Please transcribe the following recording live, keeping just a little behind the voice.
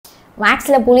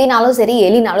மேக்ஸ்ல புலினாலும் சரி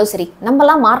எலினாலும் சரி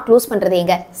நம்மலாம் மார்க் க்ளோஸ் பண்றது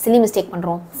எங்க சில்லி மிஸ்டேக்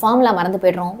பண்றோம் ஃபார்முலா மறந்து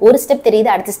போயிடுறோம் ஒரு ஸ்டெப் தெரியுது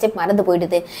அடுத்த ஸ்டெப் மறந்து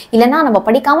போயிடுது இல்லனா நம்ம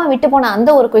படிக்காம விட்டு போன அந்த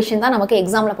ஒரு क्वेश्चन தான் நமக்கு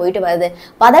எக்ஸாம்ல போயிட்டு வருது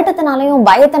பதட்டத்தினாலயும்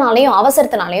பயத்தினாலயும்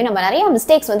அவசரத்தினாலயும் நம்ம நிறைய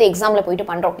மிஸ்டேக்ஸ் வந்து எக்ஸாம்ல போயிட்டு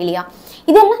பண்றோம் இல்லையா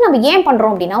இதெல்லாம் நம்ம ஏன்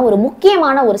பண்றோம் அப்படினா ஒரு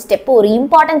முக்கியமான ஒரு ஸ்டெப் ஒரு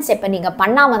இம்பார்ட்டன்ட் ஸ்டெப் நீங்க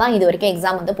பண்ணாம தான் இது வரைக்கும்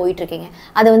எக்ஸாம் வந்து போயிட்டு இருக்கீங்க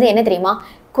அது வந்து என்ன தெரியுமா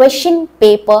question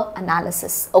paper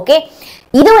analysis okay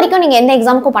இது வரைக்கும் நீங்க எந்த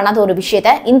எக்ஸாமுக்கும் பண்ணாத ஒரு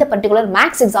விஷயத்தை இந்த பர்టిక్యులர்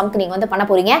மேத்ஸ் எக்ஸாமுக்கு நீங்க வந்து பண்ண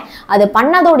போறீங்க அது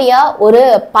பண்ணதோடைய ஒரு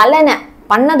பலனை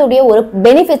பண்ணதோடைய ஒரு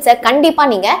பெனிஃபிட்ஸை கண்டிப்பா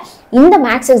நீங்க இந்த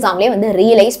மேத்ஸ் எக்ஸாம்லயே வந்து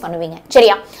ரியலைஸ் பண்ணுவீங்க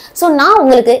சரியா சோ நான்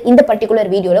உங்களுக்கு இந்த பர்టిక్యులர்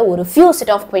வீடியோல ஒரு few set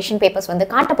of question papers வந்து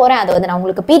காட்ட போறேன் அது வந்து நான்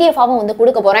உங்களுக்கு PDF ஆவும் வந்து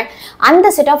கொடுக்க போறேன்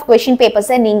அந்த set of question papers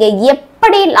நீங்க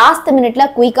எப்படி லாஸ்ட் மினிட்ல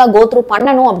குயிக்கா கோ த்ரூ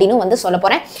பண்ணனும் அப்படினு வந்து சொல்ல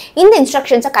போறேன் இந்த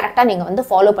இன்ஸ்ட்ரக்ஷன்ஸை கரெக்ட்டா நீங்க வந்து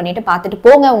ஃபாலோ பண்ணிட்டு பார்த்துட்டு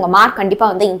போங்க உங்க மார்க் கண்டிப்பா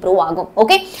வந்து இம்ப்ரூவ் ஆகும்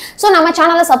ஓகே சோ நம்ம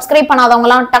சேனலை சப்ஸ்கிரைப்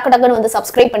பண்ணாதவங்கலாம் டக்கு டக்குன்னு வந்து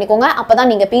சப்ஸ்கிரைப் பண்ணிக்கோங்க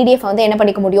அப்பதான் நீங்க PDF வந்து என்ன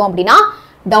பண்ணிக்க முடியும் அப்படினா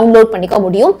டவுன்லோட் பண்ணிக்க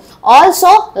முடியும் ஆல்சோ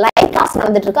லைவ் கிளாஸ்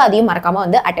நடந்துட்டு இருக்கு அதையும் மறக்காம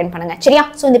வந்து அட்டெண்ட் பண்ணுங்க சரியா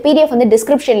சோ இந்த PDF வந்து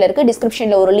டிஸ்கிரிப்ஷன்ல இருக்கு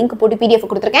டிஸ்கிரிப்ஷன்ல ஒரு லிங்க் போட்டு PDF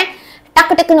கொடுத்திருக்கேன்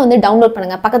டக்கு டக்குன்னு வந்து டவுன்லோட்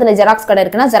பண்ணுங்க பக்கத்துல ஜெராக்ஸ் கடை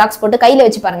இருக்குனா ஜெராக்ஸ் போட்டு கையில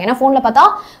வச்சு பாருங்க ஏனா போன்ல பார்த்தா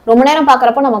ரொம்ப நேரம்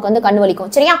பார்க்கறப்ப நமக்கு வந்து கண்ணு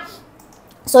வலிக்கும் சரியா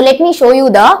so let me show you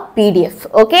the PDF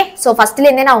okay so firstல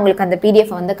இருந்தே நான் உங்களுக்கு அந்த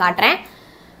PDF வந்து காட்றேன்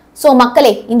சோ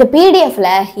மக்களே இந்த PDFல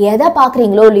எதை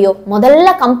பாக்குறீங்களோ இல்லையோ முதல்ல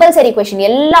கம்பல்சரி क्वेश्चन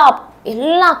எல்லா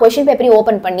क्वेश्चन பேப்பரையும்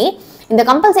ஓபன் பண்ணி இந்த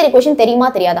கம்பல்சரி क्वेश्चन தெரியுமா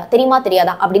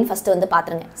தெரியாதா அப்படினு ஃபர்ஸ்ட் வந்து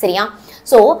பாத்துருங்க சரியா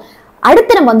சோ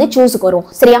அடுத்து நம்ம வந்து சூஸ்க்கு வரோம்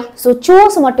சரியா சோ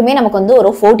சூஸ் மட்டுமே நமக்கு வந்து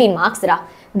ஒரு 14 மார்க்ஸ்டா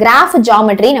கிராஃப்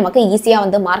ஜியோமெட்ரி நமக்கு ஈஸியா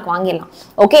வந்து மார்க் வாங்கிடலாம்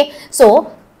ஓகே சோ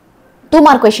 2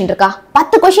 மார்க் क्वेश्चन இருக்கா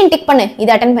 10 क्वेश्चन டிக் பண்ணு இத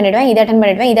அட்டெண்ட்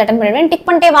பண்ணிடுவேன் டிக்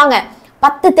பண்ணிட்டே வாங்க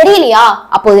 10 தெரியலையா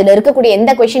அப்போ இதுல இருக்கக்கூடிய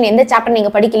எந்த क्वेश्चन எந்த சாப்டர்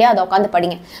நீங்க படிக்கலையா அத உட்கார்ந்து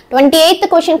படிங்க 28th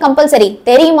क्वेश्चन கம்பல்சரி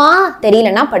தெரியுமா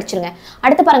தெரியலனா படிச்சிருங்க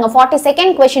அடுத்து பாருங்க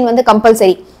 42nd क्वेश्चन வந்து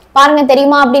கம்பல்சரி பாருங்க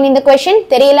தெரியுமா அப்படினு இந்த क्वेश्चन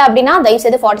தெரியல அப்படினா தயவு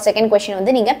செய்து 42nd क्वेश्चन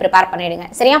வந்து நீங்க prepare பண்ணிடுங்க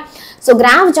சரியா சோ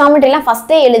கிராஃப் ஜியோமெட்ரிலாம்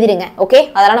ஃபர்ஸ்டே எழுதிடுங்க ஓகே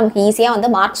அதனால நமக்கு ஈஸியா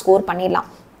வந்து மார்க் ஸ்கோர் பண்ணிடலாம்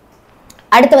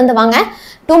அடுத்து வந்து வாங்க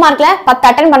 2 மார்க்ல 10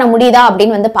 அட்டெண்ட் பண்ண முடியுதா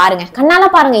அப்படினு வந்து பாருங்க கண்ணால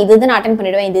பாருங்க இது நான் அட்டெண்ட்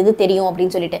பண்ணிடுவேன் இது தெரியும்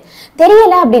அப்படினு சொல்லிட்டு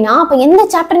தெரியல அப்படினா அப்ப எந்த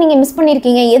சாப்டர் நீங்க மிஸ்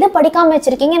பண்ணிருக்கீங்க எதை படிக்காம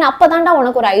வச்சிருக்கீங்கன்னு அப்பதான்டா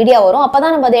உனக்கு ஒரு ஐடியா வரும்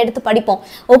அப்பதான் நம்ம அதை எடுத்து படிப்போம்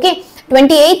ஓகே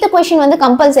 28th क्वेश्चन வந்து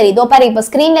கம்பல்சரி இதோ பாரு இப்ப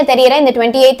ஸ்கிரீன்ல தெரியற இந்த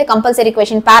 28th கம்பல்சரி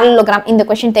क्वेश्चन parallelogram இந்த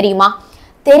क्वेश्चन தெரியுமா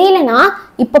தெரியலனா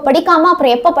இப்ப படிக்காம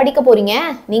அப்புறம் எப்ப படிக்க போறீங்க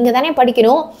நீங்க தானே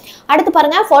படிக்கணும் அடுத்து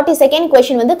பாருங்க 42nd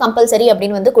क्वेश्चन வந்து கம்பல்சரி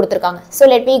அப்படினு வந்து கொடுத்திருக்காங்க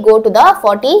so let me go to the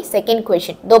 42nd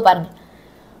question தோ பாருங்க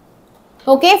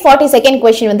ஓகே 42nd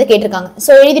क्वेश्चन வந்து கேட்டிருக்காங்க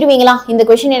சோ எழுதிடுவீங்களா இந்த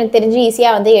क्वेश्चन எனக்கு தெரிஞ்சு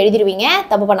ஈஸியா வந்து எழுதிடுவீங்க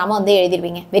தப்பு பண்ணாம வந்து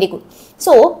எழுதிடுவீங்க வெரி குட்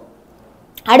சோ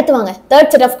அடுத்து வாங்க third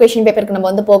set of question paperக்கு நம்ம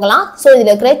வந்து போகலாம் சோ இதுல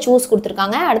இருக்கிற சூஸ்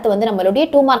கொடுத்திருக்காங்க அடுத்து வந்து நம்மளுடைய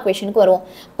 2 மார்க் क्वेश्चनக்கு வருவோம்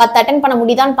 10 அட்டெண்ட் பண்ண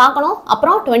முடியுதான்னு பார்க்கணும்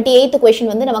அப்புறம் 28th question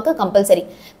வந்து நமக்கு கம்பல்சரி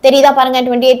தெரியுதா பாருங்க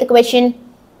 28th question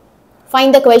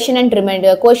find the question and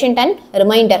reminder quotient and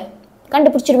reminder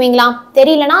கண்டுபிடிச்சிடுவீங்களா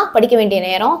தெரியலனா படிக்க வேண்டிய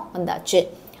நேரம் வந்தாச்சு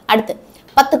அடுத்து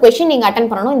 10 question நீங்க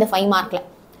அட்டெண்ட் பண்ணனும் இந்த 5 மார்க்ல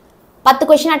 10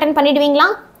 question அட்டெண்ட் பண்ணிடுவீங்களா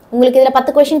உங்களுக்கு இதுல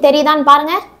 10 question தெரியுதான்னு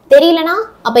பாருங்க தெரியலனா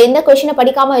அப்ப எந்த क्वेश्चन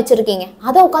படிக்காம வச்சிருக்கீங்க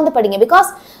அத உட்கார்ந்து படிங்க because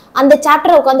அந்த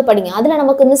சாப்டரை உட்கார்ந்து படிங்க அதுல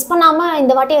நமக்கு மிஸ் பண்ணாம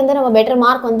இந்த வாட்டி வந்து நம்ம பெட்டர்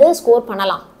மார்க் வந்து ஸ்கோர்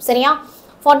பண்ணலாம் சரியா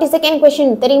 42nd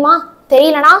क्वेश्चन தெரியுமா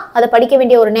தெரியலனா அத படிக்க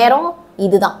வேண்டிய ஒரு நேரம்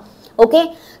இதுதான் ஓகே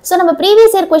சோ நம்ம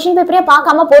previous year क्वेश्चन பேப்பரே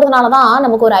பார்க்காம போறதுனால தான்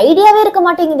நமக்கு ஒரு ஐடியாவே இருக்க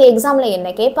மாட்டேங்குது எக்ஸாம்ல என்ன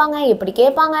கேட்பாங்க எப்படி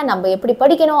கேட்பாங்க நம்ம எப்படி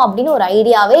படிக்கணும் அப்படினு ஒரு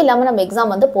ஐடியாவே இல்லாம நம்ம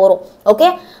எக்ஸாம் வந்து போறோம் ஓகே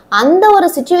அந்த ஒரு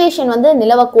சிச்சுவேஷன் வந்து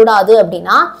நிலவ கூடாது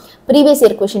அப்படினா previous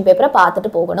year question paper பார்த்துட்டு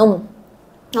போகணும்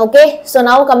okay so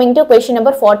now coming to question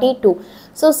number 42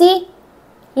 so see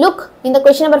look இந்த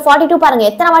question number 42 பாருங்க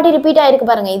எத்தனை வாட்டி ரிப்பீட் ஆயிருக்கு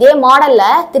பாருங்க இதே மாடல்ல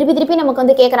திருப்பி நமக்கு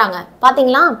வந்து கேக்குறாங்க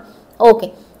பாத்தீங்களா ஓகே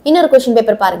இன்னொரு question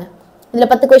paper பாருங்க இதுல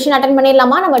 10 question அட்டெண்ட்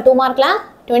பண்ணிரலாமா நம்ம 2 மார்க்ல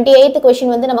 28th question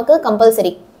வந்து நமக்கு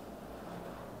கம்பல்சரி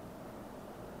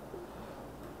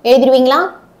எழுதிடுவீங்களா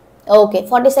ஓகே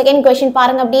 42nd question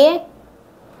பாருங்க அப்படியே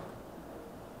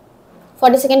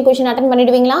 42nd question அட்டெண்ட்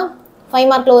பண்ணிடுவீங்களா 5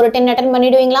 மார்க்ல ஒரு 10 அட்டெண்ட்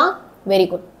பண்ணிடுவீங்களா வெரி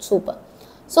குட் சூப்பர்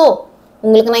சோ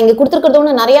உங்களுக்கு நான் இங்க கொடுத்திருக்கிறது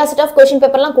ஒண்ணு நிறைய செட் ஆஃப் क्वेश्चन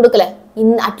பேப்பர்லாம் கொடுக்கல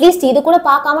அட்லீஸ்ட் இது கூட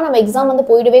பார்க்காம நம்ம எக்ஸாம் வந்து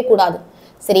போய்டவே கூடாது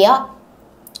சரியா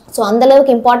சோ அந்த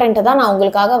அளவுக்கு இம்பார்ட்டன்ட் தான் நான்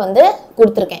உங்களுக்காக வந்து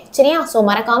கொடுத்திருக்கேன் சரியா சோ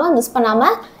மறக்காம மிஸ் பண்ணாம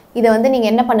இத வந்து நீங்க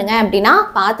என்ன பண்ணுங்க அப்படினா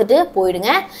பார்த்துட்டு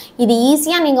போய்டுங்க இது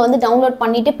ஈஸியா நீங்க வந்து டவுன்லோட்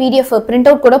பண்ணிட்டு PDF பிரிண்ட்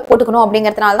அவுட் கூட போட்டுக்கணும்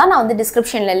அப்படிங்கறதனால தான் நான் வந்து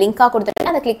டிஸ்கிரிப்ஷன்ல லிங்கா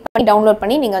கொடுத்திருக்கேன் அத கிளிக் பண்ணி டவுன்லோட்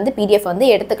பண்ணி நீங்க வந்து PDF வந்து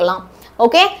எடுத்துக்கலாம்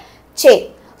ஓகே சரி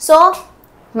சோ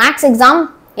மேத்ஸ் எக்ஸாம்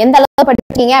எந்த அளவுக்கு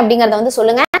படிச்சீங்க அப்படிங்கறத வந்து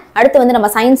சொல்லுங்க அடுத்து வந்து நம்ம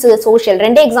சயின்ஸ் சோஷியல்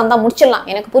ரெண்டே எக்ஸாம் தான் முடிச்சிடலாம்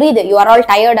எனக்கு புரியுது you are all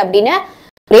tired அப்படினு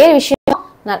ஒரே விஷயம்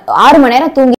 6 மணி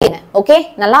நேரம் தூங்கிடுங்க ஓகே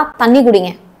நல்லா தண்ணி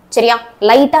குடிங்க சரியா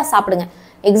லைட்டா சாப்பிடுங்க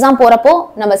எக்ஸாம் போறப்போ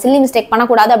நம்ம சில்லி மிஸ்டேக்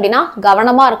பண்ணக்கூடாது அப்படின்னா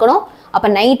கவனமா இருக்கணும். அப்ப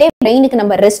நைட்டே பிரெயினுக்கு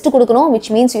நம்ம ரெஸ்ட் கொடுக்கணும், which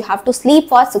means you have to sleep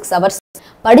for 6 hours.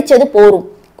 படிச்சது போரும்.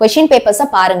 क्वेश्चन பேப்பர்ஸை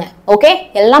பாருங்க. ஓகே,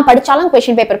 எல்லாம் படிச்சாலும்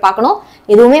क्वेश्चन பேப்பர் பார்க்கணும்,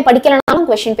 எதுவுமே படிக்கலனாலும்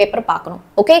क्वेश्चन பேப்பர் பார்க்கணும்.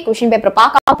 ஓகே, क्वेश्चन பேப்பர்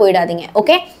பார்க்காம போயிடாதீங்க.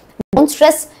 Okay, don't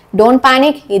stress, don't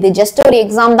panic. இது ஜஸ்ட் ஒரு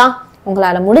எக்ஸாம் தான்.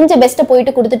 உங்களால முடிஞ்ச பெஸ்ட்டை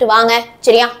போயிட்டு கொடுத்துட்டு வாங்க.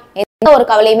 சரியா, எந்த ஒரு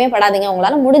கவலையுமே படாதீங்க.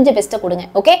 உங்களால முடிஞ்ச பெஸ்ட்டை கொடுங்க.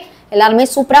 ஓகே, எல்லாருமே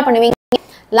சூப்பரா பண்ணுவீங்க.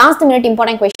 லாஸ்ட் மினிட்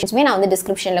இம்பார்ட்டன்ட் क्वेश्चंसமே நான் வந்து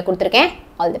டிஸ்கிரிப்ஷன்ல கொடுத்துருக்கேன்.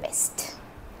 All the best.